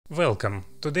Welcome!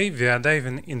 Today we are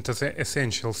diving into the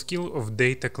essential skill of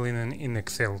data cleaning in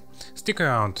Excel. Stick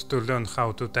around to learn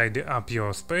how to tidy up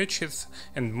your spreadsheets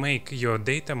and make your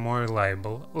data more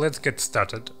reliable. Let's get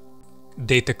started.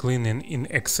 Data cleaning in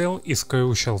Excel is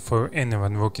crucial for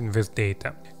anyone working with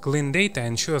data. Clean data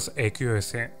ensures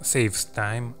accuracy, saves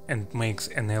time, and makes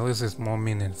analysis more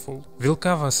meaningful. We'll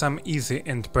cover some easy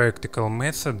and practical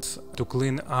methods to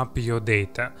clean up your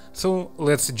data, so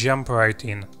let's jump right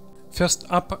in. First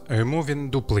up, removing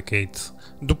duplicates.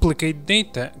 Duplicate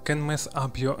data can mess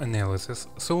up your analysis,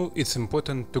 so it's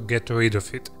important to get rid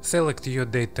of it. Select your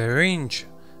data range,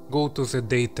 go to the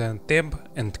Data tab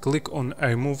and click on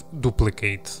Remove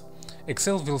Duplicates.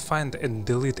 Excel will find and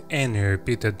delete any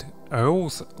repeated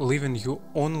rows, leaving you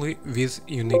only with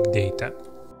unique data.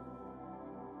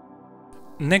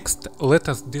 Next, let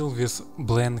us deal with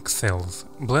blank cells.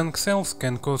 Blank cells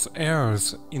can cause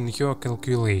errors in your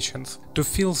calculations. To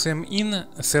fill them in,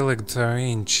 select the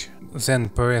range, then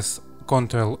press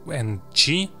Ctrl and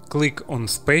G, click on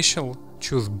Special,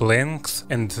 choose blanks,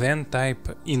 and then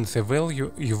type in the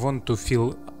value you want to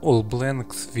fill all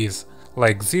blanks with,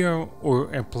 like 0 or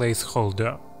a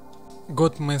placeholder.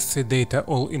 Got messy data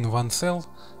all in one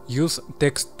cell? Use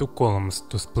text to columns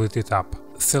to split it up.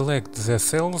 Select the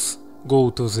cells,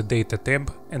 go to the Data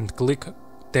tab and click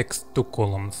Text to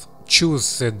Columns.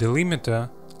 Choose the delimiter,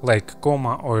 like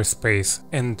comma or space,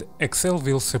 and Excel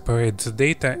will separate the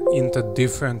data into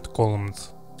different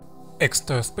columns.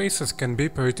 Extra spaces can be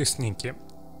pretty sneaky.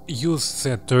 Use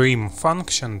the trim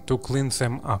function to clean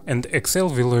them up, and Excel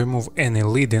will remove any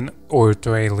leading or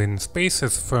trailing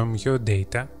spaces from your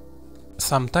data.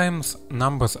 Sometimes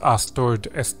numbers are stored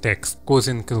as text,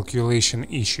 causing calculation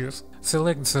issues.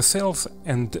 Select the cells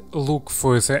and look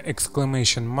for the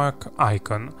exclamation mark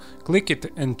icon. Click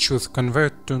it and choose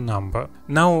Convert to Number.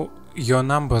 Now your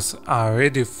numbers are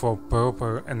ready for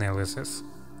proper analysis.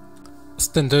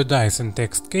 Standardizing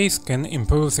text case can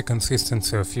improve the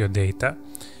consistency of your data.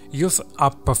 Use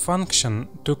upper function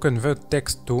to convert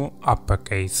text to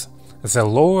uppercase, the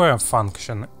lower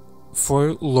function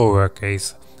for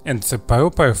lowercase, and the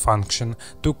proper function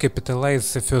to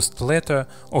capitalize the first letter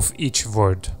of each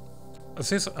word.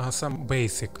 These are some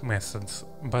basic methods,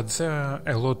 but there are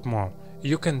a lot more.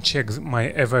 You can check my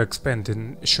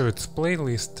ever-expanding shorts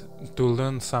playlist to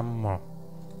learn some more.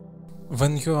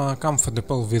 When you are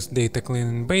comfortable with data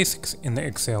cleaning basics in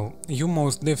Excel, you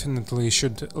most definitely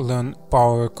should learn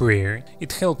Power Query.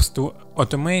 It helps to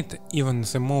automate even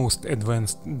the most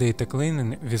advanced data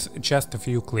cleaning with just a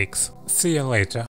few clicks. See you later.